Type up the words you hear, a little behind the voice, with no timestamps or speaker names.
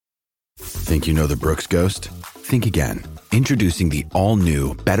Think you know the Brooks Ghost? Think again. Introducing the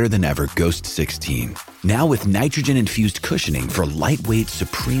all-new, better-than-ever Ghost 16. Now with nitrogen-infused cushioning for lightweight,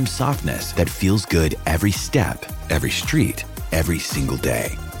 supreme softness that feels good every step, every street, every single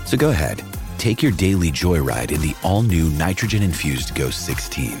day. So go ahead, take your daily joyride in the all-new nitrogen-infused Ghost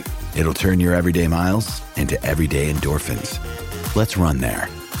 16. It'll turn your everyday miles into everyday endorphins. Let's run there.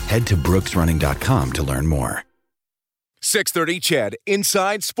 Head to brooksrunning.com to learn more. 630 CHED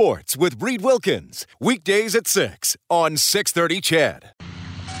Inside Sports with Reed Wilkins. Weekdays at 6 on 630 CHED.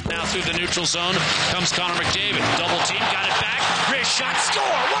 Now through the neutral zone comes Connor McDavid. Double team, got it back. Wrist shot, score.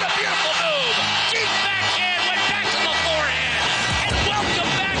 What a beautiful move. Deep backhand, went back to the forehand. And welcome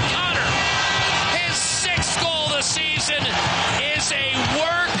back, Connor. His sixth goal this season is a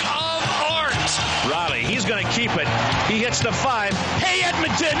work of art. Riley, he's going to keep it. He hits the 5. Hey,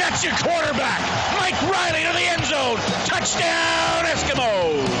 Edmonton, that's your quarterback. Mike Riley to the end zone. Touchdown,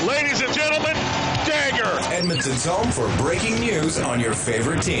 Eskimos. Ladies and gentlemen, Dagger. Edmonton's home for breaking news on your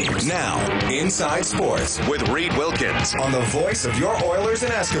favorite teams. Now, Inside Sports with Reed Wilkins on the voice of your Oilers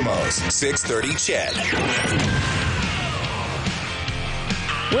and Eskimos. 630 CHED.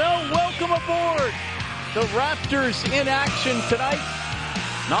 Well, welcome aboard. The Raptors in action tonight.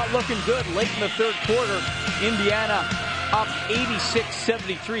 Not looking good late in the third quarter. Indiana up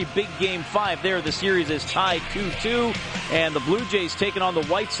 86-73. Big game 5 there. The series is tied 2-2. And the Blue Jays taking on the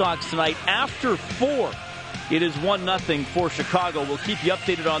White Sox tonight after 4. It is 1-0 for Chicago. We'll keep you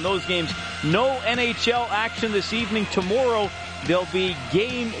updated on those games. No NHL action this evening. Tomorrow there'll be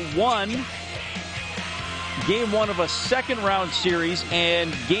Game 1 of a second-round series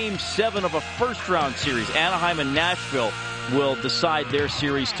and Game 7 of a first-round series. Anaheim and Nashville will decide their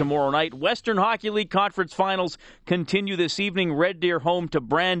series tomorrow night. Western Hockey League Conference Finals continue this evening. Red Deer home to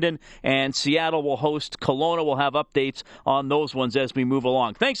Brandon, and Seattle will host Kelowna. We'll have updates on those ones as we move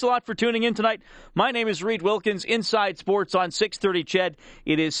along. Thanks a lot for tuning in tonight. My name is Reed Wilkins, Inside Sports on 630 CHED.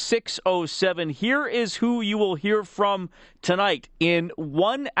 It is 6:07. Here is who you will hear from tonight. In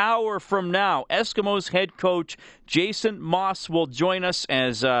 1 hour from now, Eskimos head coach Jason Maas will join us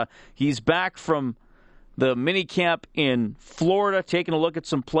as he's back from the minicamp in Florida, taking a look at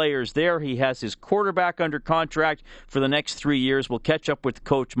some players there. He has his quarterback under contract for the next 3 years. We'll catch up with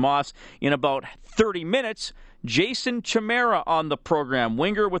Coach Maas in about 30 minutes. Jason Chimera on the program.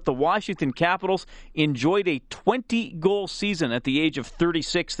 Winger with the Washington Capitals, enjoyed a 20-goal season at the age of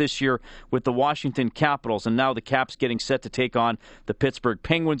 36 this year with the Washington Capitals. And now the Caps getting set to take on the Pittsburgh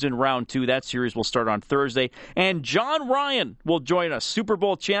Penguins in round 2. That series will start on Thursday. And John Ryan will join us, Super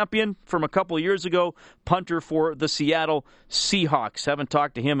Bowl champion from a couple of years ago, punter for the Seattle Seahawks. Haven't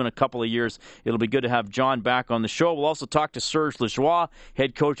talked to him in a couple of years. It'll be good to have John back on the show. We'll also talk to Serge Lajoie,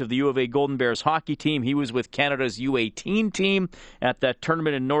 head coach of the U of A Golden Bears hockey team. He was with Canada's U18 team at that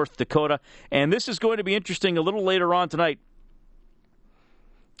tournament in North Dakota. And this is going to be interesting a little later on tonight.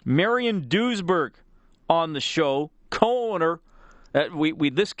 Marion Duisberg on the show, co-owner.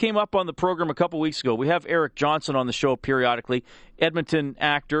 This came up on the program a couple weeks ago. We have Eric Johnson on the show periodically, Edmonton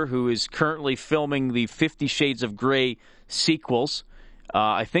actor who is currently filming the 50 Shades of Grey sequels.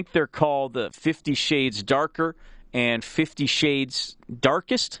 I think they're called 50 Shades Darker and 50 Shades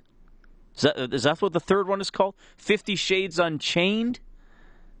Darkest. Is that what the third one is called? 50 Shades Unchained?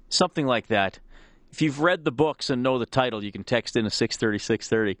 Something like that. If you've read the books and know the title, you can text in a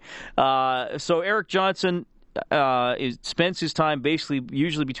 630-630. So Eric Johnson spends his time basically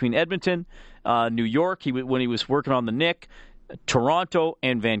usually between Edmonton, New York, when he was working on the Nick, Toronto,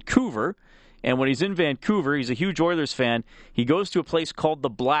 and Vancouver. And when he's in Vancouver, he's a huge Oilers fan. He goes to a place called the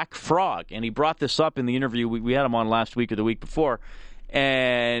Black Frog. And he brought this up in the interview. We had him on last week or the week before.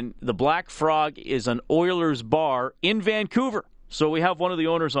 And the Black Frog is an Oilers bar in Vancouver. So we have one of the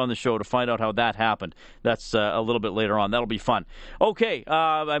owners on the show to find out how that happened. That's a little bit later on. That'll be fun. Okay,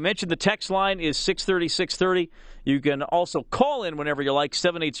 I mentioned the text line is 630-630. You can also call in whenever you like,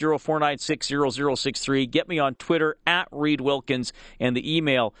 780-496-0063. Get me on Twitter, @ReedWilkins, and the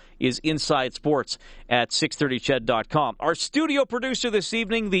email is insidesports@630ched.com. Our studio producer this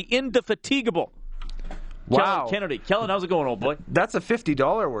evening, the indefatigable Wow. Kellen Kennedy. Kellen, how's it going, old boy? That's a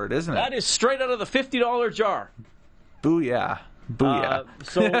 $50 word, isn't it? That is straight out of the $50 jar. Booyah. Booyah.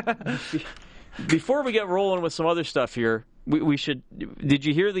 So before we get rolling with some other stuff here, we should. Did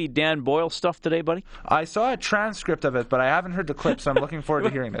you hear the Dan Boyle stuff today, buddy? I saw a transcript of it, but I haven't heard the clip, so I'm looking forward to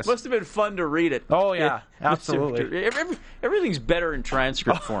hearing this. Must have been fun to read it. Oh, yeah, absolutely. Everything's better in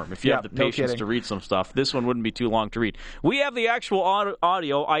transcript form if you have the patience to read some stuff. This one wouldn't be too long to read. We have the actual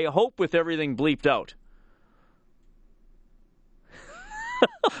audio, I hope with everything bleeped out.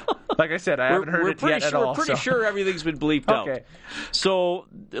 Like I said, I haven't heard it yet at all. We're pretty sure everything's been bleeped out. Okay. So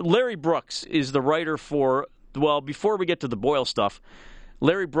Larry Brooks is the writer for, well, before we get to the Boyle stuff,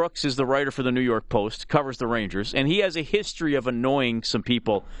 Larry Brooks is the writer for the New York Post, covers the Rangers, and he has a history of annoying some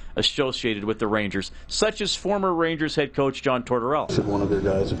people associated with the Rangers, such as former Rangers head coach John Tortorella. Should one of their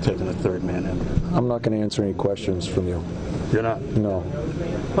guys have taken a third man in? I'm not going to answer any questions from you. You're not? No.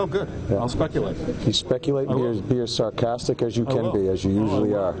 Oh, good. Yeah. I'll speculate. You speculate and be as sarcastic as you can be, as you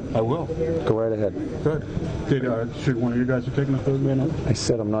usually are. I will. Go right ahead. Good. Should one of you guys have taken a third man in? I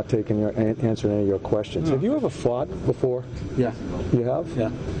said I'm not answering any of your questions. Have you ever fought before? Yeah. You have? Yeah.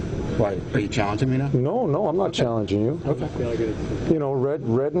 Why? Are you challenging me now? No, I'm not challenging you. Okay. You know,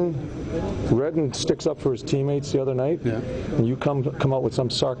 Redden sticks up for his teammates the other night, and you come out with some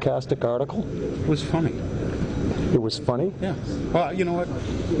sarcastic article. It was funny. It was funny? Yeah. Well, you know what?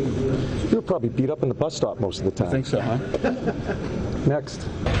 You were probably beat up in the bus stop most of the time. I think so, huh? Next.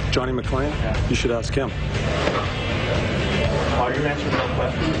 Johnny McClain? You should ask him. Are you answering no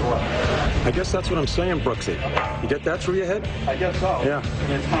questions or what? I guess that's what I'm saying, Brooksy. You get that through your head? I guess so. Yeah.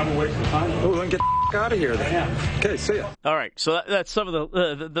 It's kind of a waste of time. Oh, then get the out of here then. Yeah. Okay, see ya. All right, so that's some of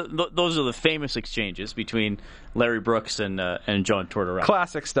those are the famous exchanges between Larry Brooks and John Tortorella.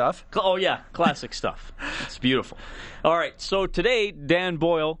 Classic stuff. Oh, yeah, classic stuff. It's beautiful. All right, so today, Dan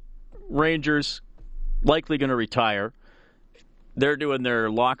Boyle, Rangers, likely going to retire. They're doing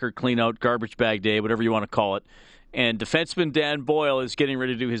their locker clean-out, garbage bag day, whatever you want to call it. And defenseman Dan Boyle is getting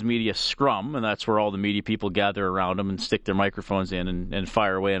ready to do his media scrum, and that's where all the media people gather around him and stick their microphones in and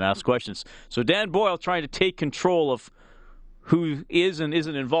fire away and ask questions. So Dan Boyle trying to take control of who is and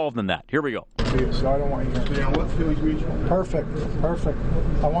isn't involved in that. Here we go. So I don't want you here. Yeah, what Phillies regional? Perfect.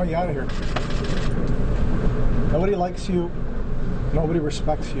 I want you out of here. Nobody likes you. Nobody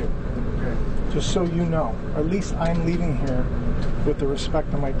respects you. Okay. Just so you know. Or at least I'm leaving here with the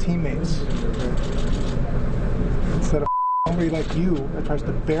respect of my teammates. Instead of somebody like you that tries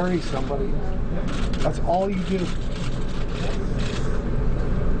to bury somebody. That's all you do.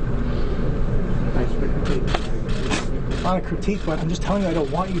 Nice critique. Not a critique, but I'm just telling you I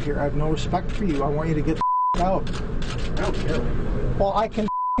don't want you here. I have no respect for you. I want you to get the out. I don't care. Well, I can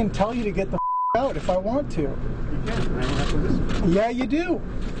tell you to get the out if I want to. You can. I don't have to listen. Yeah, you do.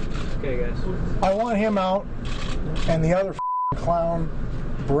 Okay, guys. I want him out, and the other clown,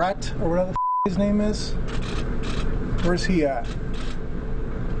 Brett, or whatever his name is. Where's he at?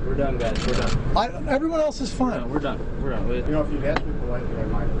 We're done, guys. We're done. Everyone else is fine. No, we're done. We're done. You know, if you'd ask me politely, I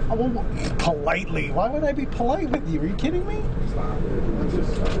might. Oh, well, politely? Why would I be polite with you? Are you kidding me?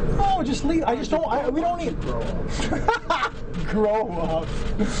 No, just leave. I just don't. We don't need. Grow up.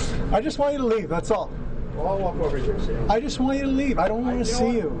 I just want you to leave. That's all. Well, I'll walk over here and see you. I just want you to leave. I don't want to see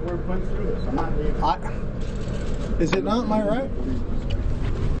you. We're going through this. I'm not leaving. Is it not my right?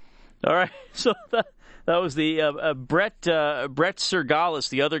 All right. So that was the Brett Sergalis,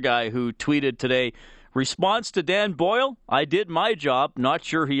 the other guy who tweeted today, response to Dan Boyle, I did my job, not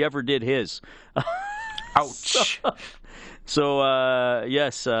sure he ever did his. Ouch. So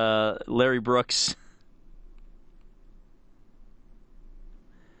yes, Larry Brooks.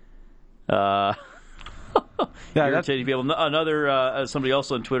 Irritating people. Another somebody else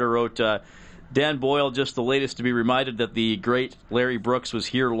on Twitter wrote, Dan Boyle, just the latest to be reminded that the great Larry Brooks was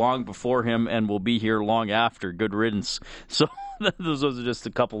here long before him and will be here long after. Good riddance. So those are just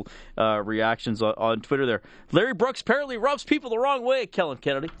a couple reactions on Twitter there. Larry Brooks apparently rubs people the wrong way, Kellen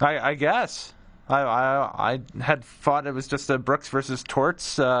Kennedy. I guess. I had thought it was just a Brooks versus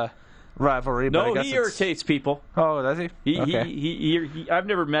Torts rivalry. No, but I guess he irritates people. Oh, does he? Okay. I've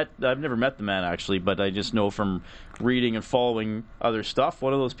never met the man actually, but I just know from reading and following other stuff.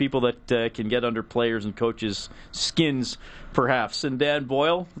 One of those people that can get under players and coaches' skins, perhaps. And Dan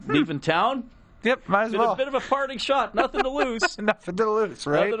Boyle leaving town. Yep, might as well. A bit of a parting shot. Nothing to lose. Nothing to lose,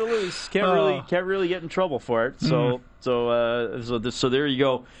 right? Nothing to lose. Can't really get in trouble for it. So there you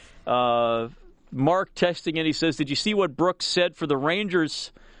go. Mark texting in. He says, "Did you see what Brooks said for the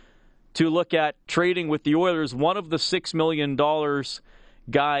Rangers to look at trading with the Oilers, one of the $6 million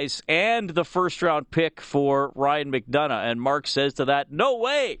guys and the first-round pick for Ryan McDonough?" And Mark says to that, "No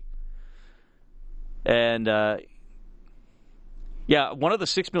way!" And, one of the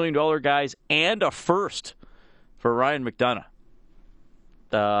 $6 million guys and a first for Ryan McDonough.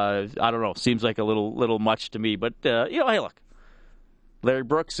 I don't know. Seems like a little much to me. But, hey, look. Larry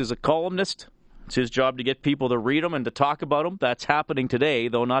Brooks is a columnist. It's his job to get people to read them and to talk about them. That's happening today,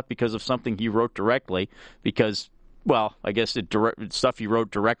 though not because of something he wrote directly, because, well, I guess stuff he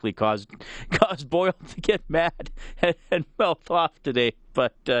wrote directly caused Boyle to get mad and mouth off today.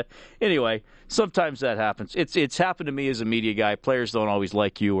 But anyway, sometimes that happens. It's happened to me as a media guy. Players don't always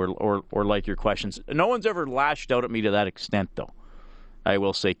like you or like your questions. No one's ever lashed out at me to that extent, though. I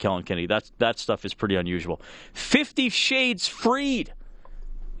will say, Kellen Kennedy, that stuff is pretty unusual. 50 Shades Freed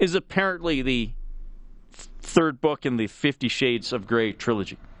is apparently the third book in the 50 Shades of Grey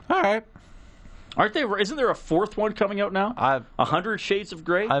trilogy. All right. Isn't there a fourth one coming out now? 100 Shades of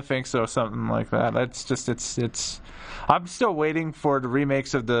Grey? I think so, something like that. It's. I'm still waiting for the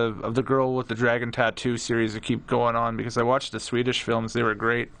remakes of the Girl with the Dragon Tattoo series to keep going on, because I watched the Swedish films; they were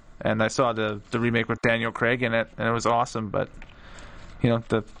great, and I saw the remake with Daniel Craig in it, and it was awesome. But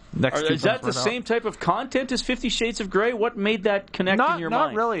the next two is that the same type of content as 50 Shades of Grey? What made that connect in your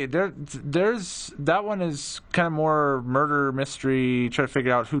mind? Not really. There's that one is kind of more murder mystery, try to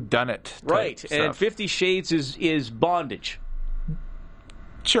figure out who done it. Right, and 50 Shades is bondage.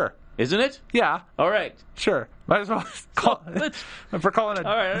 Sure. Isn't it? Yeah. All right. Sure. Might as well call it. If we're calling it.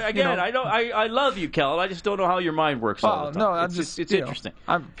 All right. Again, I love you, Kellen. I just don't know how your mind works all the time. No, it's interesting.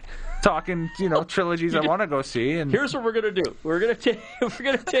 I'm talking, trilogies I want to go see. And here's what we're going to do. We're going to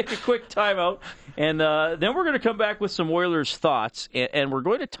take a quick timeout, and then we're going to come back with some Oilers thoughts, and we're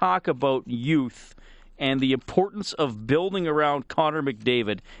going to talk about youth and the importance of building around Connor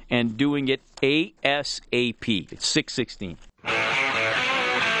McDavid and doing it ASAP. It's 6:16.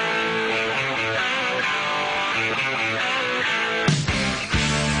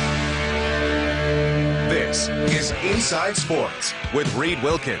 This is Inside Sports with Reed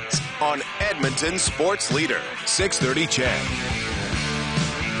Wilkins on Edmonton Sports Leader, 630 CHED.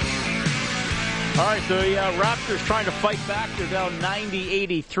 All right, so the Raptors trying to fight back. They're down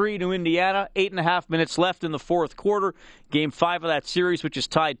 90-83 to Indiana. 8.5 minutes left in the fourth quarter. Game 5 of that series, which is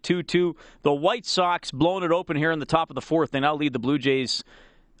tied 2-2. The White Sox blowing it open here in the top of the fourth. They now lead the Blue Jays.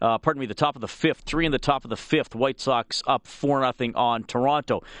 The top of the fifth. 3 in the top of the fifth. White Sox up 4-0 on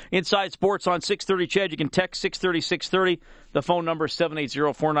Toronto. Inside Sports on 630 CHED. You can text 630-630. The phone number is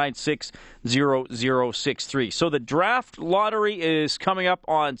 780-496-0063. So the draft lottery is coming up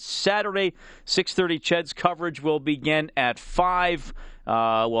on Saturday. 630 CHED's coverage will begin at 5.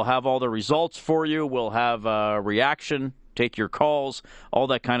 We'll have all the results for you. We'll have a reaction, take your calls, all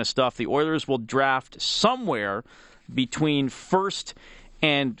that kind of stuff. The Oilers will draft somewhere between first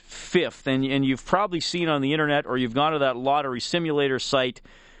and fifth, and you've probably seen on the internet or you've gone to that lottery simulator site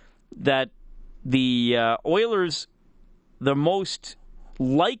that the Oilers, the most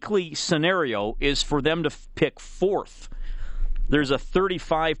likely scenario is for them to pick fourth. There's a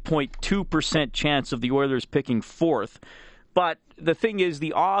 35.2% chance of the Oilers picking fourth, but the thing is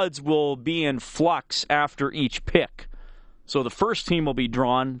the odds will be in flux after each pick. So the first team will be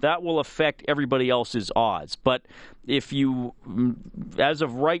drawn. That will affect everybody else's odds. But if you, as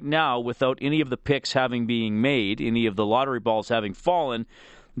of right now, without any of the picks having been made, any of the lottery balls having fallen,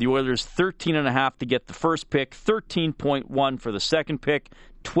 the Oilers 13.5 to get the first pick, 13.1 for the second pick,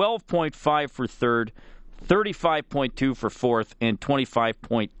 12.5 for third, 35.2 for fourth, and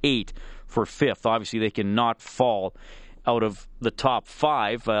 25.8 for fifth. Obviously, they cannot fall out of the top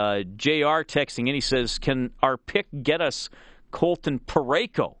 5. JR texting in, he says, can our pick get us Colton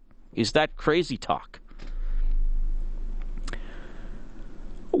Parayko? Is that crazy talk?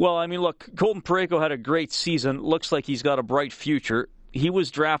 Well, I mean, look, Colton Parayko had a great season. Looks like he's got a bright future. He was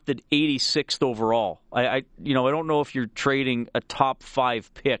drafted 86th overall. I don't know if you're trading a top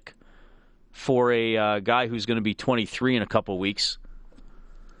 5 pick for a guy who's going to be 23 in a couple weeks.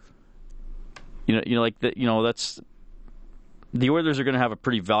 That's. The Oilers are going to have a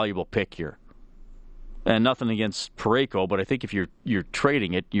pretty valuable pick here, and nothing against Parayko, but I think if you're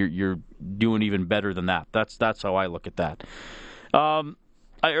trading it, you're doing even better than that. That's how I look at that. I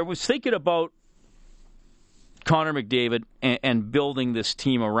was thinking about Connor McDavid and building this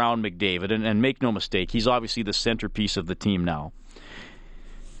team around McDavid, and make no mistake, he's obviously the centerpiece of the team now.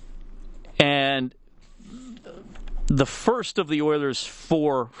 And the first of the Oilers'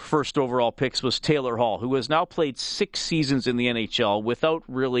 4 first overall picks was Taylor Hall, who has now played 6 seasons in the NHL without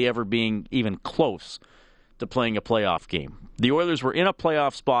really ever being even close to playing a playoff game. The Oilers were in a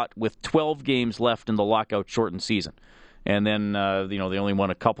playoff spot with 12 games left in the lockout-shortened season. And then, they only won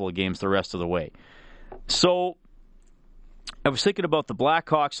a couple of games the rest of the way. So I was thinking about the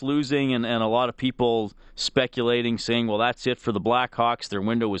Blackhawks losing and a lot of people speculating, saying, well, that's it for the Blackhawks. Their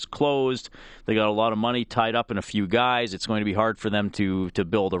window is closed. They got a lot of money tied up in a few guys. It's going to be hard for them to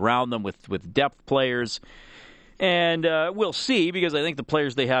build around them with depth players. And we'll see, because I think the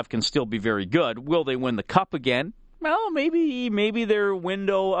players they have can still be very good. Will they win the Cup again? Well, maybe their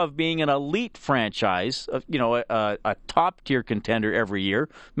window of being an elite franchise, a top-tier contender every year,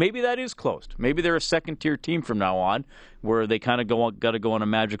 maybe that is closed. Maybe they're a second-tier team from now on where they kind of got to go on a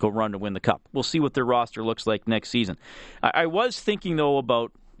magical run to win the Cup. We'll see what their roster looks like next season. I was thinking, though,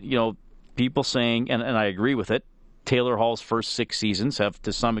 about, people saying, and I agree with it, Taylor Hall's first 6 seasons have,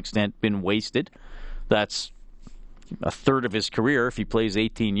 to some extent, been wasted. That's a third of his career if he plays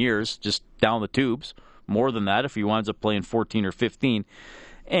 18 years, just down the tubes. More than that if he winds up playing 14 or 15.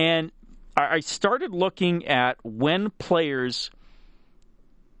 And I started looking at when players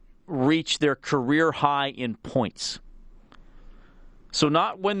reach their career high in points. So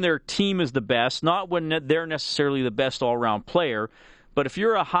not when their team is the best, not when they're necessarily the best all-around player, but if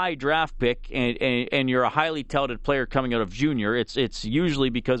you're a high draft pick and you're a highly touted player coming out of junior, it's usually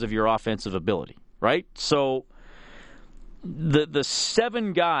because of your offensive ability, right? So the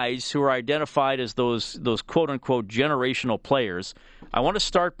 7 guys who are identified as those quote-unquote generational players, I want to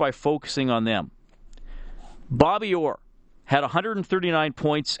start by focusing on them. Bobby Orr had 139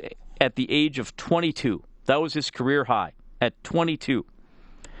 points at the age of 22. That was his career high at 22.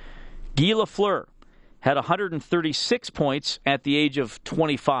 Guy Lafleur had 136 points at the age of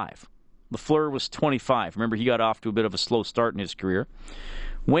 25. Lafleur was 25. Remember, he got off to a bit of a slow start in his career.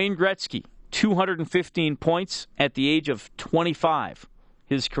 Wayne Gretzky, 215 points at the age of 25,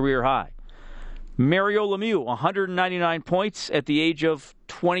 his career high. Mario Lemieux, 199 points at the age of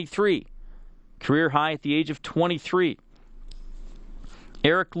 23, career high at the age of 23.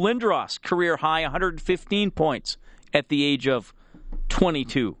 Eric Lindros, career high, 115 points at the age of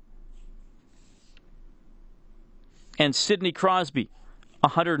 22. And Sidney Crosby,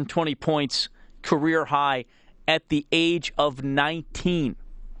 120 points, career high at the age of 19.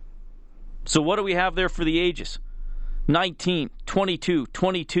 So what do we have there for the ages? 19, 22,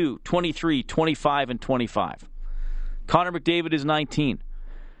 22, 23, 25, and 25. Connor McDavid is 19.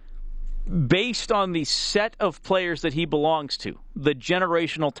 Based on the set of players that he belongs to, the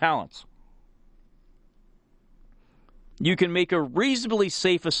generational talents, you can make a reasonably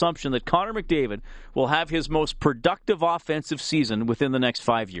safe assumption that Connor McDavid will have his most productive offensive season within the next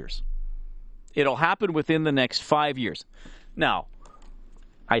 5 years. It'll happen within the next 5 years. Now,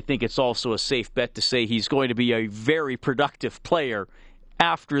 I think it's also a safe bet to say he's going to be a very productive player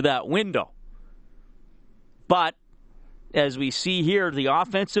after that window. But, as we see here, the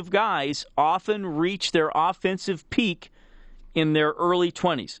offensive guys often reach their offensive peak in their early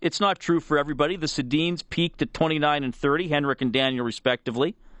 20s. It's not true for everybody. The Sedins peaked at 29 and 30, Henrik and Daniel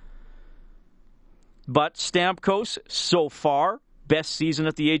respectively. But Stamkos, so far, best season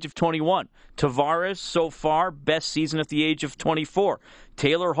at the age of 21. Tavares, so far, best season at the age of 24.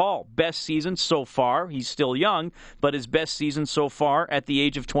 Taylor Hall, best season so far. He's still young, but his best season so far at the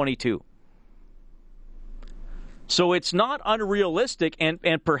age of 22. So it's not unrealistic, and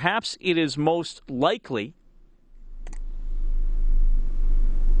perhaps it is most likely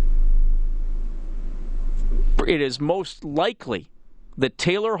that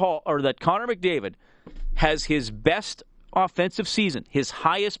Taylor Hall or that Connor McDavid has his best offensive season, his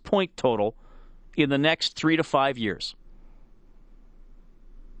highest point total in the next 3 to 5 years.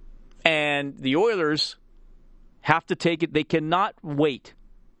 And the Oilers have to take it. They cannot wait.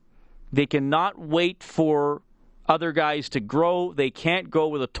 They cannot wait for other guys to grow. They can't go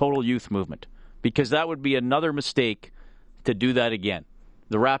with a total youth movement because that would be another mistake to do that again.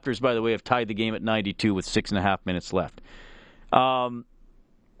 The Raptors, by the way, have tied the game at 92 with 6.5 minutes left.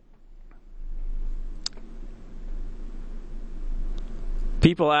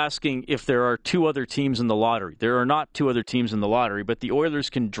 People asking if there are 2 other teams in the lottery. There are not 2 other teams in the lottery, but the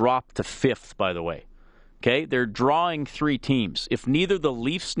Oilers can drop to 5th, by the way. Okay? They're drawing 3 teams. If neither the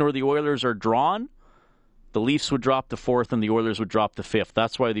Leafs nor the Oilers are drawn, the Leafs would drop to 4th and the Oilers would drop to 5th.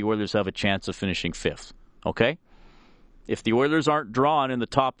 That's why the Oilers have a chance of finishing 5th. Okay? If the Oilers aren't drawn in the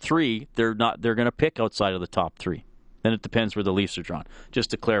top 3, they're going to pick outside of the top 3. Then it depends where the Leafs are drawn.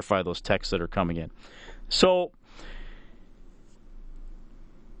 Just to clarify those texts that are coming in. So,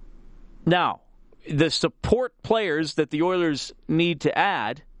 now, the support players that the Oilers need to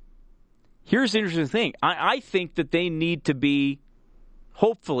add, here's the interesting thing. I think that they need to be,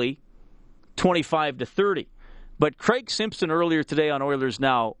 hopefully, 25 to 30. But Craig Simpson earlier today on Oilers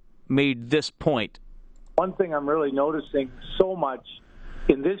Now made this point. One thing I'm really noticing so much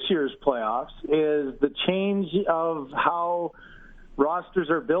in this year's playoffs is the change of how rosters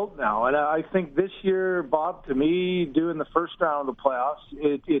are built now. And I think this year, Bob, to me, doing the first round of the playoffs,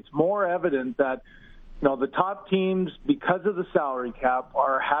 it's more evident that the top teams, because of the salary cap,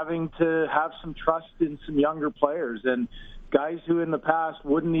 are having to have some trust in some younger players. And guys who in the past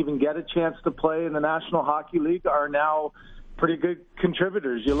wouldn't even get a chance to play in the National Hockey League are now pretty good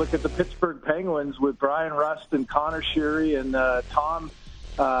contributors. You look at the Pittsburgh Penguins with Brian Rust and Connor Sheary and Tom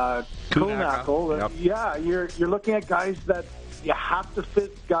Kuhnhackl. Yep. Yeah, you're looking at guys that you have to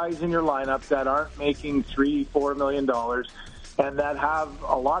fit guys in your lineup that aren't making $3-4 million and that have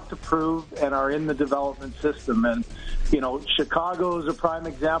a lot to prove and are in the development system. And, Chicago is a prime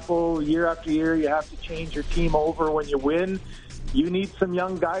example. Year after year, you have to change your team over when you win. You need some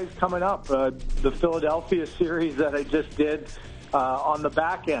young guys coming up. The Philadelphia series that I just did on the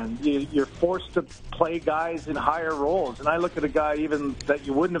back end, you're forced to play guys in higher roles. And I look at a guy even that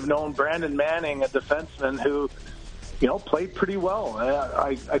you wouldn't have known, Brandon Manning, a defenseman who, played pretty well.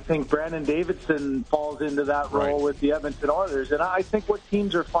 I think Brandon Davidson falls into that role with the Edmonton Oilers. And I think what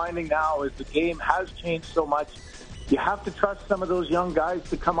teams are finding now is the game has changed so much. You have to trust some of those young guys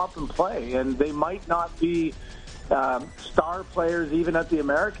to come up and play. And they might not be star players even at the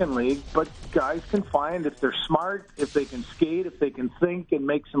American League, but guys can find, if they're smart, if they can skate, if they can think and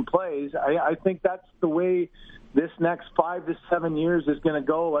make some plays. I think that's the way this next 5 to 7 years is going to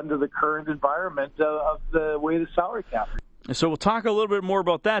go under the current environment of the way the salary cap. So we'll talk a little bit more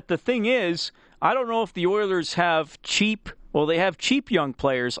about that. The thing is, I don't know if the Oilers have cheap young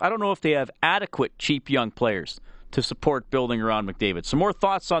players. I don't know if they have adequate cheap young players to support building around McDavid. Some more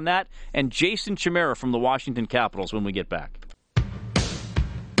thoughts on that and Jason Chimera from the Washington Capitals when we get back.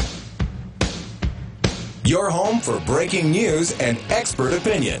 Your home for breaking news and expert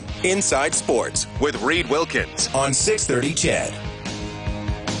opinion. Inside Sports with Reed Wilkins on 630 CHED.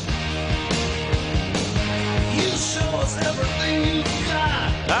 You show us everything you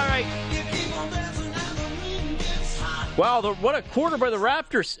got. All right. Wow, what a quarter by the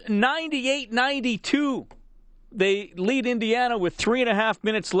Raptors. 98-92. They lead Indiana with 3.5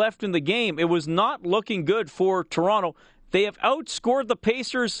 minutes left in the game. It was not looking good for Toronto. They have outscored the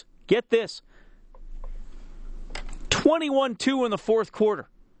Pacers, get this, 21-2 in the fourth quarter.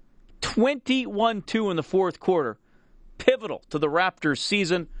 21-2 in the fourth quarter. Pivotal to the Raptors'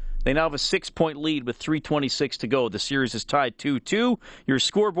 season. They now have a 6-point lead with 3:26 to go. The series is tied 2-2. Your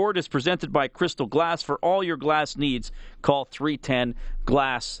scoreboard is presented by Crystal Glass. For all your glass needs, call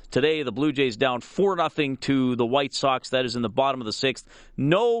 310-GLASS. Today, the Blue Jays down 4-0 to the White Sox. That is in the bottom of the sixth.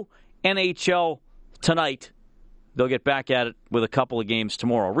 No NHL tonight. They'll get back at it with a couple of games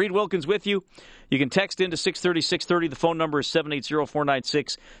tomorrow. Reed Wilkins with you. You can text into 630-630. The phone number is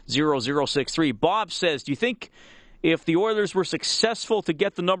 780-496-0063. Bob says, do you think if the Oilers were successful to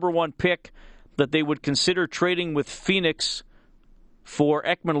get the number one pick, that they would consider trading with Phoenix for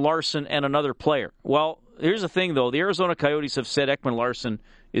Ekman-Larsson and another player? Well, here's the thing, though. The Arizona Coyotes have said Ekman-Larsson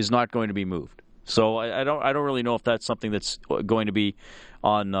is not going to be moved. So I don't really know if that's something that's going to be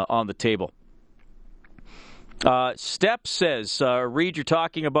on the table. Step says, Reed, you're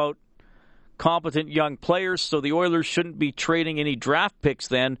talking about competent young players, so the Oilers shouldn't be trading any draft picks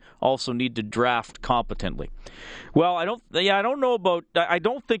then, also need to draft competently. Well, I don't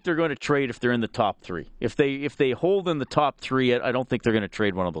think they're going to trade if they're in the top three. If they hold in the top three, I don't think they're going to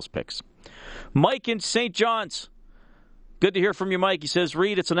trade one of those picks. Mike in St. John's. Good to hear from you, Mike. He says,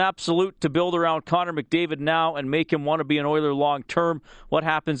 Reed, it's an absolute to build around Connor McDavid now and make him want to be an Oiler long term. What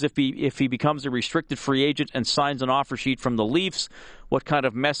happens if he becomes a restricted free agent and signs an offer sheet from the Leafs? What kind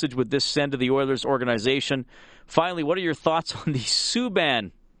of message would this send to the Oilers organization? Finally, what are your thoughts on the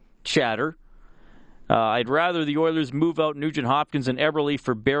Subban chatter? I'd rather the Oilers move out Nugent Hopkins and Eberle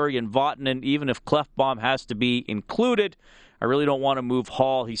for Barrie and Vatanen, even if Klefbom has to be included. I really don't want to move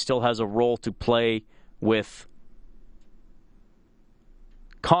Hall. He still has a role to play with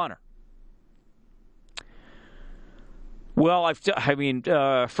Connor. Well,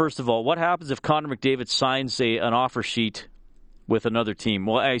 first of all, what happens if Connor McDavid signs an offer sheet with another team?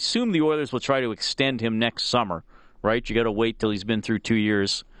 Well, I assume the Oilers will try to extend him next summer, right? You got to wait till he's been through 2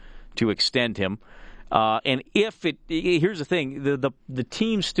 years to extend him. And here's the thing: the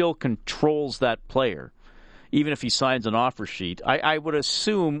team still controls that player, even if he signs an offer sheet. I would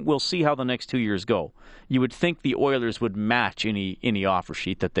assume we'll see how the next 2 years go. You would think the Oilers would match any offer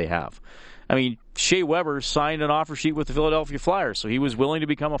sheet that they have. I mean, Shea Weber signed an offer sheet with the Philadelphia Flyers, so he was willing to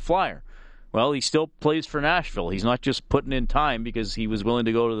become a Flyer. Well, he still plays for Nashville. He's not just putting in time because he was willing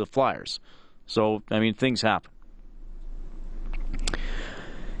to go to the Flyers. So, I mean, things happen.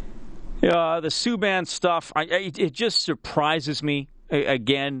 The Subban stuff, it just surprises me,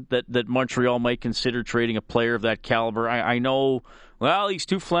 again, that Montreal might consider trading a player of that caliber. I know, well, he's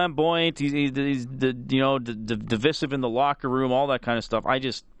too flamboyant. He's divisive in the locker room, all that kind of stuff.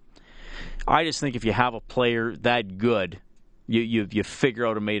 I just think if you have a player that good, you figure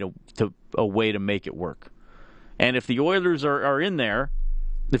out a way to make it work. And if the Oilers are in there,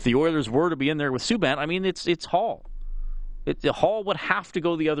 if the Oilers were to be in there with Subban, I mean, it's Hall. Hall would have to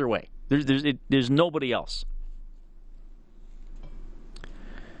go the other way. There's nobody else.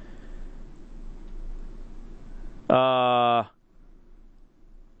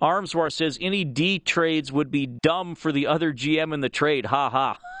 Armswar says any D trades would be dumb for the other GM in the trade. Ha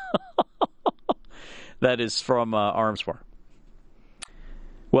ha. That is from Armswar.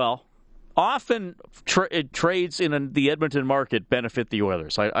 Well, often trades in the Edmonton market benefit the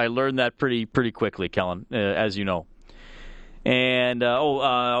Oilers. I learned that pretty quickly, Kellen, as you know. And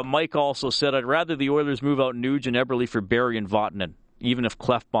Mike also said, I'd rather the Oilers move out Nuge and Eberle for Barrie and Vatanen, even if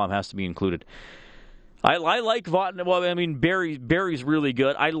Klefbom has to be included. I like Vatanen. Well, I mean, Barry's really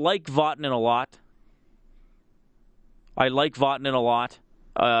good. I like Vatanen a lot.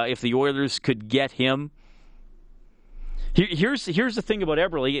 If the Oilers could get him. Here's the thing about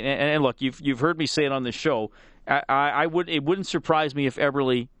Eberle, and look, you've heard me say it on this show. It wouldn't surprise me if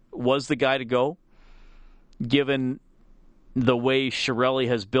Eberle was the guy to go, given the way Chiarelli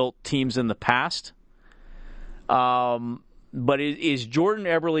has built teams in the past. But is Jordan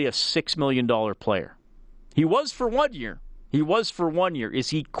Eberle a $6 million player? He was for 1 year. Is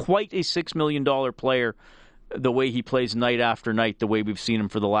he quite a $6 million player the way he plays night after night, the way we've seen him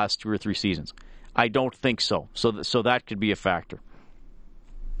for the last 2 or 3 seasons? I don't think so. So that could be a factor.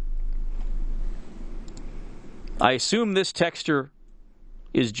 I assume this texter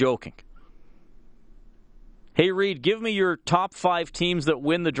is joking. Hey, Reed, give me your top 5 teams that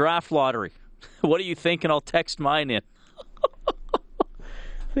win the draft lottery. What do you think? And I'll text mine in.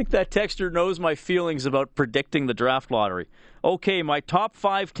 I think that texter knows my feelings about predicting the draft lottery. Okay, my top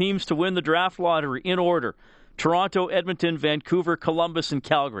 5 teams to win the draft lottery in order. Toronto, Edmonton, Vancouver, Columbus, and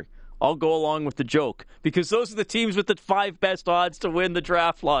Calgary. I'll go along with the joke, because those are the teams with the 5 best odds to win the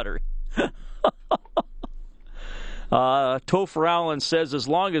draft lottery. Topher Allen says, as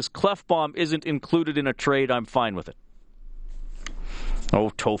long as Klefbom isn't included in a trade, I'm fine with it. Oh,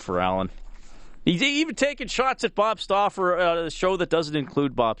 Topher Allen. He's even taking shots at Bob Stauffer, a show that doesn't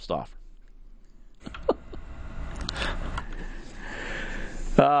include Bob Stauffer.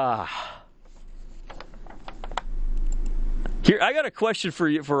 Here, I got a question for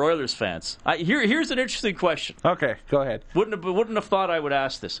you, for Oilers fans. Here's an interesting question. Okay, go ahead. Wouldn't have thought I would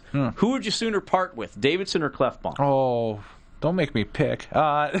ask this. Who would you sooner part with, Davidson or Klefbom? Oh, don't make me pick.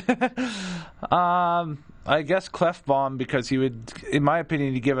 I guess Klefbom, because he would, in my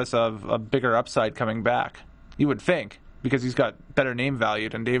opinion, he'd give us a bigger upside coming back. You would think, because he's got better name value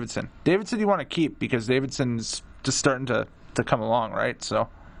than Davidson. Davidson you want to keep because Davidson's just starting to come along, right? So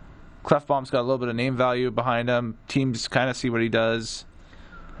Klefbom's got a little bit of name value behind him. Teams kind of see what he does.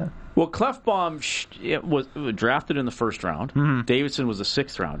 Well, Klefbom was drafted in the first round. Mm-hmm. Davidson was a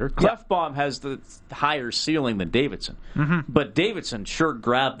 6th rounder. Klefbom has the higher ceiling than Davidson. Mm-hmm. But Davidson sure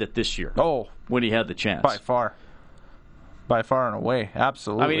grabbed it this year. Oh, when he had the chance. By far and away.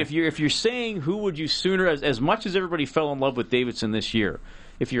 Absolutely. I mean, if you're saying who would you sooner, as much as everybody fell in love with Davidson this year,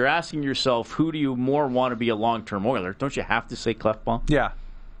 if you're asking yourself who do you more want to be a long-term Oiler, don't you have to say Klefbom? Yeah.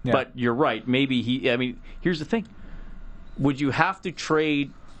 But you're right. Maybe here's the thing. Would you have to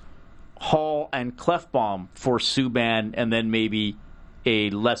trade Hall and Klefbom for Subban and then maybe a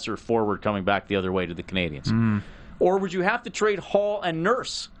lesser forward coming back the other way to the Canadiens? Mm. Or would you have to trade Hall and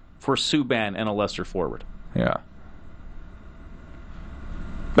Nurse for Subban and a lesser forward? Yeah.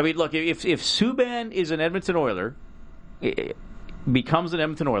 I mean, look, if Subban is an Edmonton Oiler, becomes an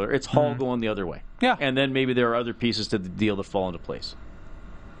Edmonton Oiler, it's Hall going the other way. Yeah. And then maybe there are other pieces to the deal that fall into place.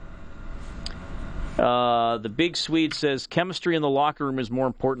 The Big Swede says, chemistry in the locker room is more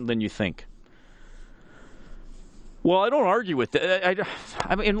important than you think. Well, I don't argue with that.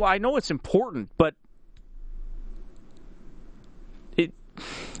 I mean, I know it's important, but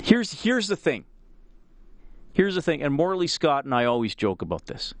here's the thing. Here's the thing, and Morley Scott and I always joke about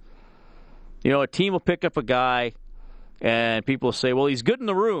this. You know, a team will pick up a guy, and people will say, well, he's good in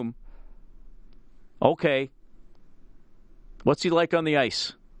the room. Okay. What's he like on the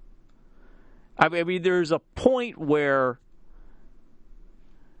ice? I mean, there's a point where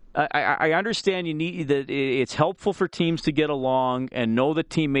I understand you need that it's helpful for teams to get along and know that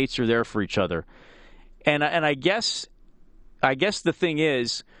teammates are there for each other, and I guess the thing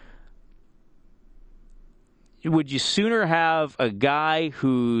is, would you sooner have a guy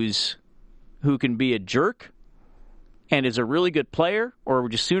who can be a jerk and is a really good player, or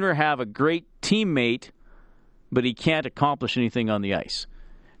would you sooner have a great teammate but he can't accomplish anything on the ice?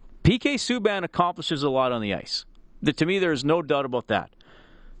 PK Subban accomplishes a lot on the ice. To me, there is no doubt about that.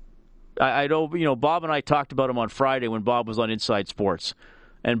 I know, Bob and I talked about him on Friday when Bob was on Inside Sports.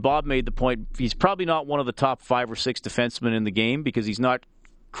 And Bob made the point he's probably not one of the top 5 or 6 defensemen in the game because he's not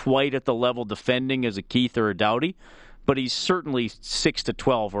quite at the level defending as a Keith or a Doughty, but he's certainly 6 to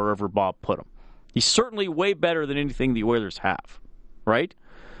 12 wherever Bob put him. He's certainly way better than anything the Oilers have, right?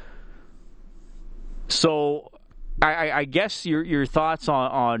 So I guess your thoughts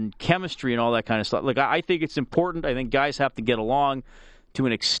on chemistry and all that kind of stuff. Like, I think it's important. I think guys have to get along to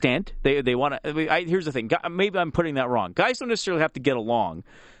an extent. They want to. Here's the thing. Maybe I'm putting that wrong. Guys don't necessarily have to get along,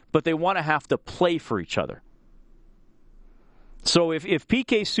 but they want to have to play for each other. So if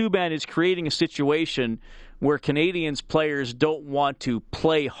PK Subban is creating a situation where Canadians players don't want to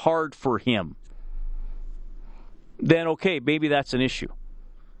play hard for him, then okay, maybe that's an issue.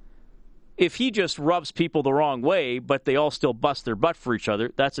 If he just rubs people the wrong way, but they all still bust their butt for each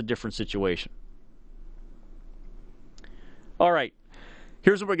other, that's a different situation. All right,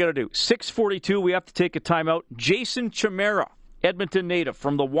 here's what we're going to do. 6:42, we have to take a timeout. Jason Chimera, Edmonton native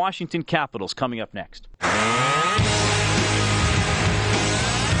from the Washington Capitals, coming up next.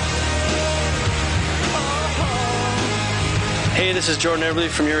 Hey, this is Jordan Eberle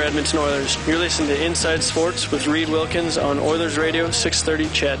from your Edmonton Oilers. You're listening to Inside Sports with Reed Wilkins on Oilers Radio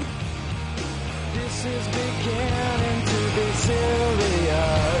 630 CHED. This is beginning to be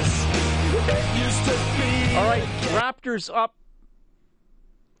serious. All right, Raptors up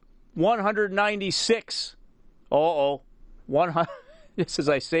 196. Just as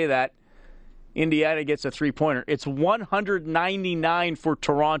I say that, Indiana gets a three-pointer. It's 199 for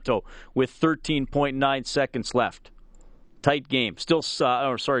Toronto with 13.9 seconds left. Tight game. Still,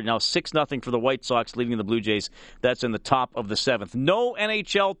 now 6-0 for the White Sox, leading the Blue Jays. That's in the top of the 7th. No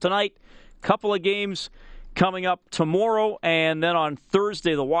NHL tonight. Couple of games coming up tomorrow, and then on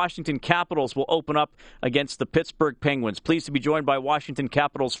Thursday, the Washington Capitals will open up against the Pittsburgh Penguins. Pleased to be joined by Washington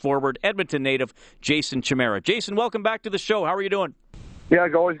Capitals forward, Edmonton native, Jason Chimera. Jason, welcome back to the show. How are you doing? Yeah,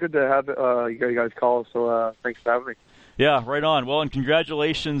 it's always good to have you guys call, so thanks for having me. Yeah, right on. Well, and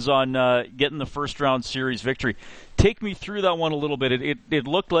congratulations on getting the first-round series victory. Take me through that one a little bit. It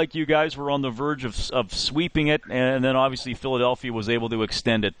looked like you guys were on the verge of sweeping it, and then obviously Philadelphia was able to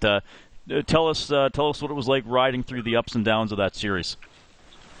extend it. Tell us what it was like riding through the ups and downs of that series.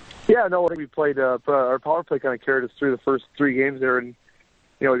 Yeah, no, we played. Our power play kind of carried us through the first 3 games there, and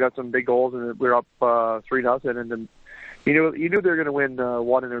we got some big goals, and we were up 3-0, and then. You knew they were going to win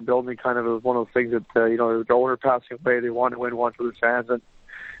one in their building. Kind of, it was one of those things that the owner passing away. They wanted to win one for their fans, and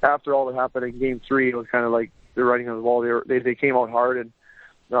after all that happened in Game 3, it was kind of like the writing on the wall. They came out hard, and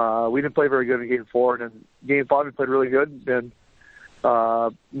we didn't play very good in Game 4. And in Game 5, we played really good. And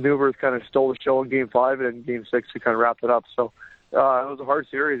Newbers kind of stole the show in Game 5, and in Game 6, we kind of wrapped it up. So it was a hard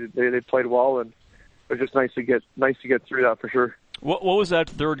series. They played well, and it was just nice to get through that for sure. What was that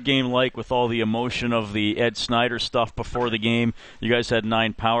third game like with all the emotion of the Ed Snyder stuff before the game? You guys had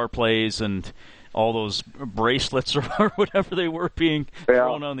 9 power plays and all those bracelets or whatever they were being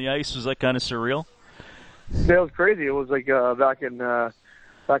thrown on the ice. Was that kind of surreal? Yeah, it was crazy. It was like back in the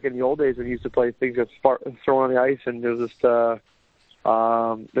old days when you used to play things that thrown on the ice, and it was just their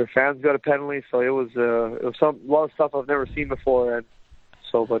fans got a penalty, so it was a lot of stuff I've never seen before, and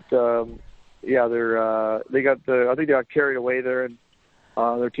so yeah, I think they got carried away there, and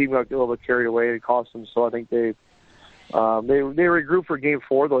their team got a little bit carried away. It cost them, so I think they regrouped for Game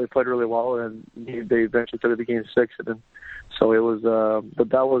 4, though they played really well, and they eventually took it to Game 6, and then so it was. But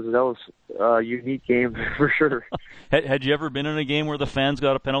that was a unique game for sure. Had you ever been in a game where the fans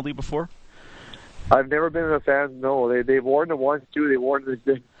got a penalty before? I've never been in a fan. No, they warned them once too. They warned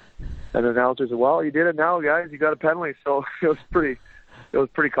the announcers said, "Well, you did it now, guys. You got a penalty." So it was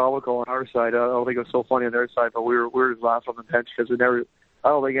pretty comical on our side. I don't think it was so funny on their side, but we were just laughing on the bench because I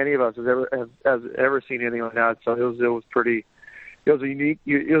don't think any of us has ever seen anything like that. So it was a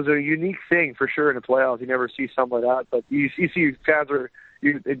unique thing for sure in the playoffs. You never see something like that, but you see fans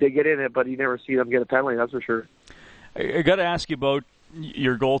they get in it, but you never see them get a penalty. That's for sure. I got to ask you about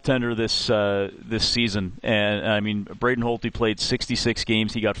your goaltender this season, and I mean Braden Holtby played 66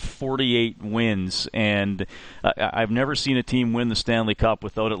 games. He got 48 wins, and I've never seen a team win the Stanley Cup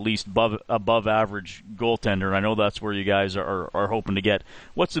without at least above average goaltender. And I know that's where you guys are hoping to get.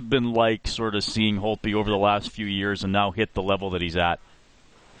 What's it been like, sort of seeing Holtby over the last few years and now hit the level that he's at?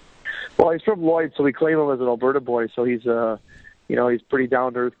 Well, he's from Lloyd, so we claim him as an Alberta boy. So he's he's pretty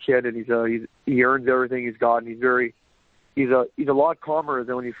down to earth kid, and he earns everything he's got, and he's a lot calmer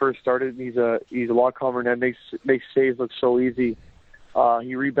than when he first started. He's a lot calmer, and that makes saves look so easy.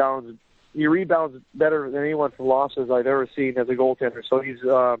 He rebounds better than anyone from losses I've ever seen as a goaltender. So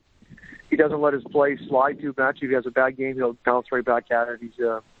he doesn't let his play slide too much. If he has a bad game, he'll bounce right back at it.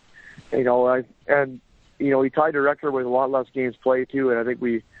 he tied the record with a lot less games played too, and I think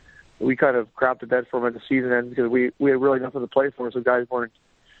we kind of crapped the bed for him at the season end because we had really nothing to play for, so guys weren't,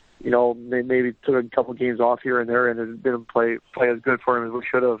 they maybe took a couple games off here and there, and it didn't play as good for him as we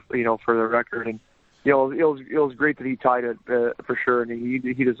should have, for the record. And it was great that he tied it for sure, and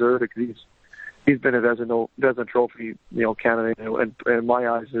he deserved it because he's been a Vezina Trophy candidate, and in my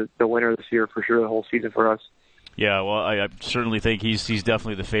eyes the winner this year for sure, the whole season for us. Yeah, well, I certainly think he's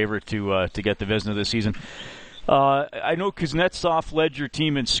definitely the favorite to get the Vezina this season. I know Kuznetsov led your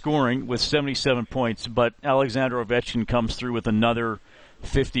team in scoring with 77 points, but Alexander Ovechkin comes through with another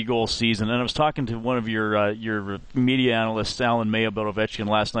 50-goal season. And I was talking to one of your media analysts, Alan May, about Ovechkin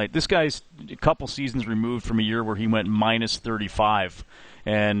last night. This guy's a couple seasons removed from a year where he went minus 35.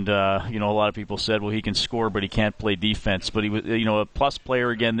 And, a lot of people said, well, he can score, but he can't play defense. But he was, a plus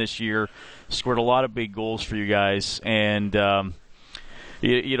player again this year, scored a lot of big goals for you guys. And,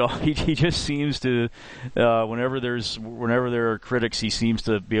 he just seems to, whenever there are critics, he seems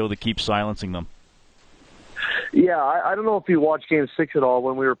to be able to keep silencing them. Yeah, I don't know if you watched Game 6 at all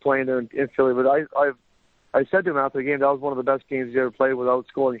when we were playing there in Philly, but I said to him after the game that was one of the best games he ever played without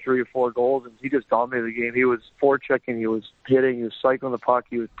scoring 3 or 4 goals, and he just dominated the game. He was forechecking, he was hitting, he was cycling the puck,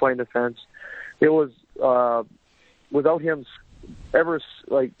 he was playing defense. It was without him ever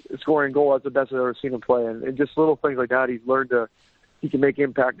scoring a goal, that's the best I've ever seen him play. And just little things like that, he's learned he can make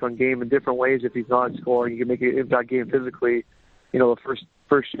impact on game in different ways. If he's not scoring, he can make an impact game physically. The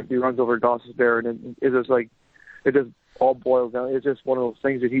first shift he runs over Dawson's Bear, and it just all boils down. It's just one of those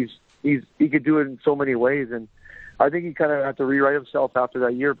things that he could do it in so many ways, and I think he kind of had to rewrite himself after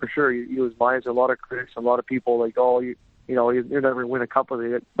that year for sure. He was minus a lot of critics, a lot of people like, you're never going to win a cup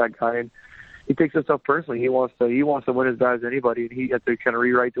with that guy, and he takes himself personally. He wants to win as bad as anybody, and he had to kind of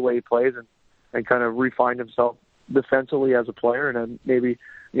rewrite the way he plays and kind of refine himself defensively as a player, and then maybe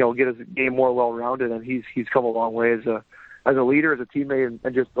get his game more well-rounded. And he's come a long way as a leader, as a teammate,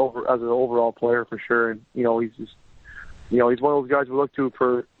 and just as an overall player for sure. And he's just he's one of those guys we look to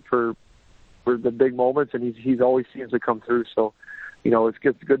for the big moments, and he's always seems to come through. So it's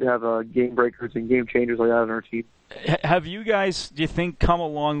good to have game breakers and game changers like that on our team. Have you guys, do you think, come a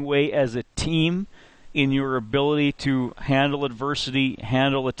long way as a team in your ability to handle adversity,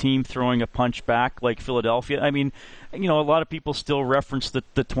 handle a team throwing a punch back like Philadelphia? I mean, a lot of people still reference the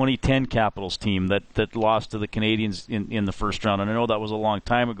 2010 Capitals team that lost to the Canadiens in the first round, and I know that was a long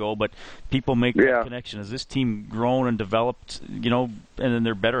time ago, but people make that connection. Has this team grown and developed, and then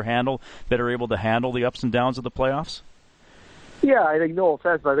they're better able to handle the ups and downs of the playoffs? Yeah, I think, no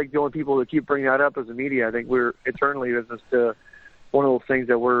offense, but I think the only people that keep bringing that up is the media. I think we're internally, it's just one of those things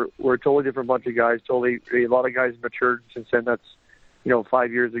that we're a totally different bunch of guys. A lot of guys matured since then. That's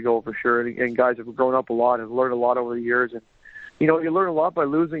 5 years ago for sure, and guys have grown up a lot and learned a lot over the years. And you learn a lot by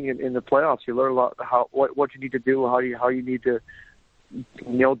losing in the playoffs. You learn a lot what you need to do, how you need to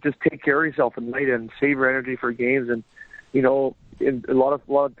just take care of yourself at night and save your energy for games. And in a lot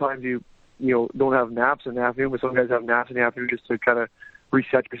of times you don't have naps in the afternoon, but some guys have naps in the afternoon just to kind of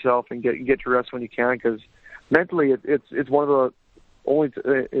reset yourself and get your rest when you can, because mentally it's one of the only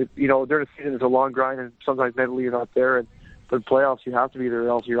during the season it's a long grind, and sometimes mentally you're not there, and for the playoffs you have to be there, or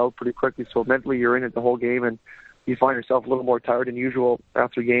else you're out pretty quickly. So mentally you're in it the whole game, and you find yourself a little more tired than usual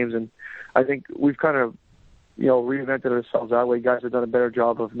after games. And I think we've kind of reinvented ourselves that way. Guys have done a better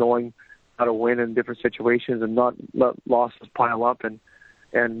job of knowing how to win in different situations and not let losses pile up. And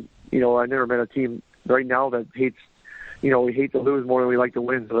I never met a team right now that hates we hate to lose more than we like to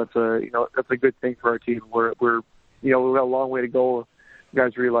win. So that's a good thing for our team. We've got a long way to go. You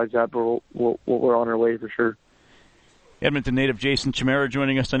guys realize that, but we're on our way for sure. Edmonton native Jason Chimera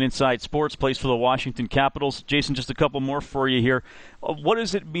joining us on Inside Sports, plays for the Washington Capitals. Jason, just a couple more for you here. What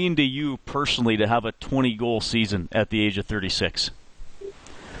does it mean to you personally to have a 20-goal season at the age of 36?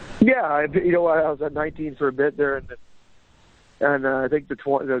 Yeah, I was at 19 for a bit there, and I think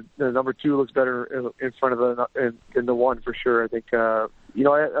the number 2 looks better in front of the 1 for sure. I think I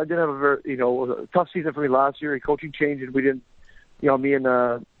did have a very a tough season for me last year. A coaching change, and we didn't me and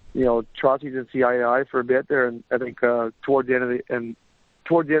Trotzy didn't see eye to eye for a bit there, and I think toward the end of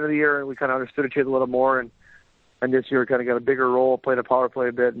the year, we kind of understood each other a little more, and this year kind of got a bigger role, played a power play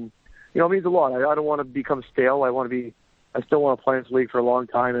a bit, and it means a lot. I don't want to become stale. I still want to play in this league for a long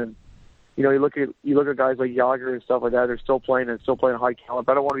time, and you look at guys like Yager and stuff like that. They're still playing high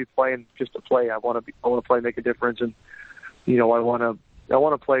caliber. I don't want to be playing just to play. I want to play, make a difference, and I want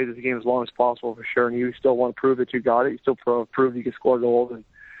to play this game as long as possible for sure. And you still want to prove that you got it. You still prove you can score goals, and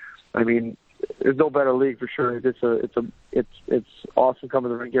I mean, there's no better league for sure. It's awesome coming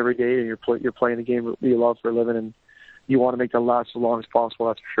to the rink every day, and you're playing the game that you love for a living, and you want to make that last as long as possible.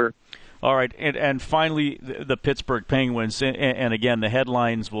 That's for sure. All right, and finally, the Pittsburgh Penguins, and again, the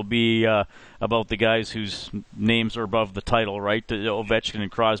headlines will be about the guys whose names are above the title, right? Ovechkin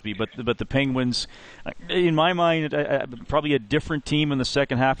and Crosby, but the Penguins, in my mind, probably a different team in the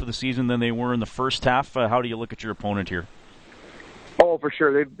second half of the season than they were in the first half. How do you look at your opponent here? Oh, for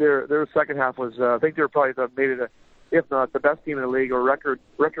sure. Their second half was, I think they were probably if not the best team in the league, or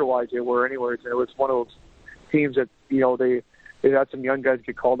record-wise they were anyways. And it was one of those teams that, they had some young guys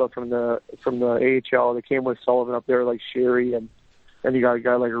get called up from the AHL. They came with Sullivan up there, like Sherry, and you got a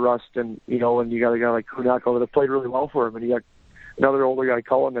guy like Rust, and you got a guy like Kunako that played really well for him, and you got another older guy,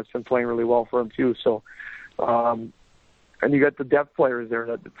 Cullen, that's been playing really well for him too. So, and you got the depth players there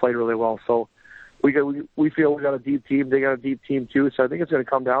that played really well. So, we feel we got a deep team. They got a deep team too. So I think it's going to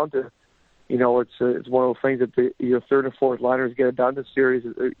come down to, it's one of those things that your third and fourth liners get it done this series.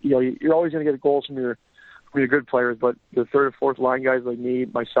 You're always going to get goals from your good players, but the third and fourth line guys like me,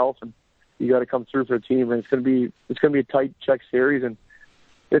 myself, and you got to come through for the team. And it's going to be a tight check series, and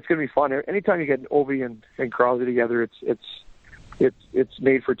it's going to be fun. Anytime you get Ovi and Crosby together, it's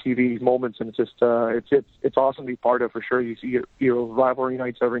made for TV moments, and it's just it's awesome to be part of for sure. You see your rivalry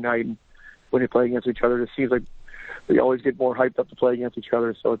nights every night, and when they play against each other, it seems like they always get more hyped up to play against each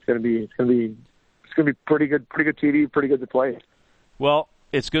other. So it's going to be pretty good TV, pretty good to play. Well,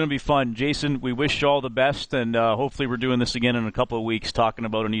 it's going to be fun. Jason, we wish you all the best, and hopefully we're doing this again in a couple of weeks, talking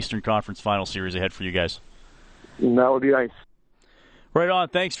about an Eastern Conference final series ahead for you guys. That would be nice. Right on.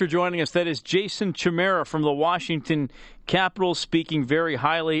 Thanks for joining us. That is Jason Chimera from the Washington Capitals, speaking very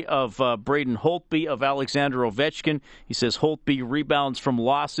highly of Braden Holtby, of Alexander Ovechkin. He says Holtby rebounds from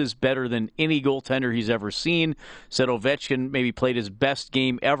losses better than any goaltender he's ever seen. Said Ovechkin maybe played his best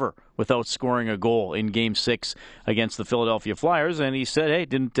game ever without scoring a goal in Game 6 against the Philadelphia Flyers. And he said, hey,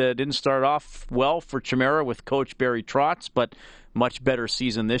 didn't start off well for Chimera with Coach Barry Trotz, but much better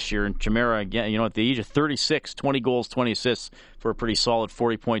season this year. And Chimera, again, at the age of 36, 20 goals, 20 assists for a pretty solid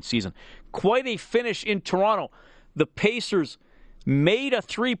 40-point season. Quite a finish in Toronto. The Pacers made a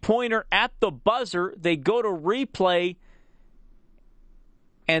three-pointer at the buzzer. They go to replay,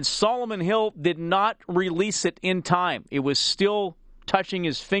 and Solomon Hill did not release it in time. It was still touching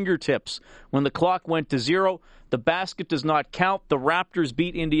his fingertips when the clock went to 0. The basket does not count. The Raptors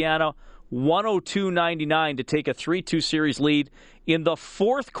beat Indiana 102-99 to take a 3-2 series lead. In the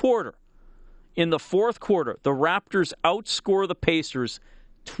fourth quarter, the Raptors outscore the Pacers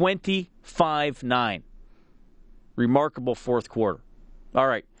 25-9. Remarkable fourth quarter. All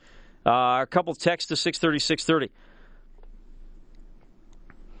right. A couple texts to 630.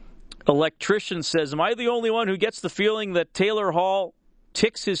 Electrician says, am I the only one who gets the feeling that Taylor Hall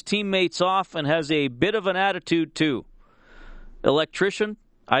ticks his teammates off and has a bit of an attitude too? Electrician,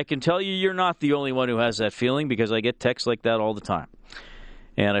 I can tell you you're not the only one who has that feeling, because I get texts like that all the time.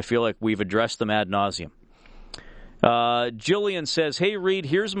 And I feel like we've addressed them ad nauseum. Jillian says, hey, Reed,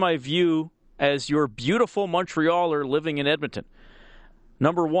 here's my view as your beautiful Montrealer living in Edmonton.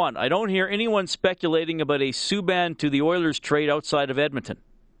 Number one, I don't hear anyone speculating about a Subban to the Oilers trade outside of Edmonton.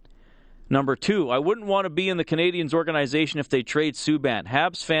 Number two, I wouldn't want to be in the Canadiens organization if they trade Subban.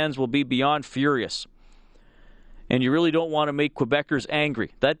 Habs fans will be beyond furious. And you really don't want to make Quebecers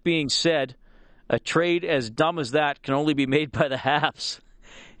angry. That being said, a trade as dumb as that can only be made by the Habs.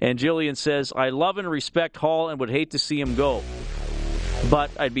 And Jillian says, I love and respect Hall and would hate to see him go.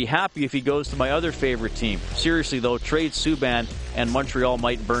 But I'd be happy if he goes to my other favorite team. Seriously, though, trade Subban and Montreal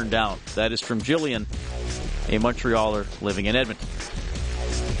might burn down. That is from Jillian, a Montrealer living in Edmonton.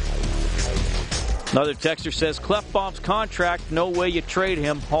 Another texter says, Klefbom's contract, no way you trade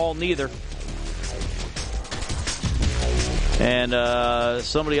him. Hall neither. And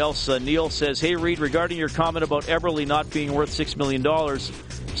somebody else, Neil, says, hey, Reed, regarding your comment about Eberle not being worth $6 million,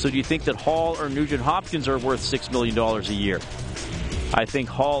 so do you think that Hall or Nugent-Hopkins are worth $6 million a year? I think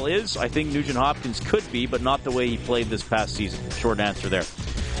Hall is. I think Nugent-Hopkins could be, but not the way he played this past season. Short answer there.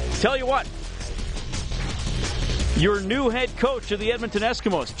 Tell you what, your new head coach of the Edmonton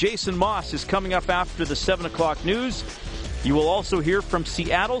Eskimos, Jason Moss, is coming up after the 7 o'clock news. You will also hear from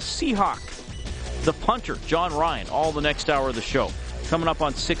Seattle Seahawk, the punter, John Ryan, all the next hour of the show. Coming up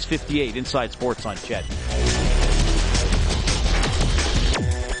on 6:58 Inside Sports on Ched.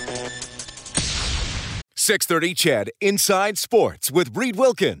 .630 Ched Inside Sports with Reed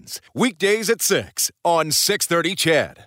Wilkins. Weekdays at 6 on 630 Ched.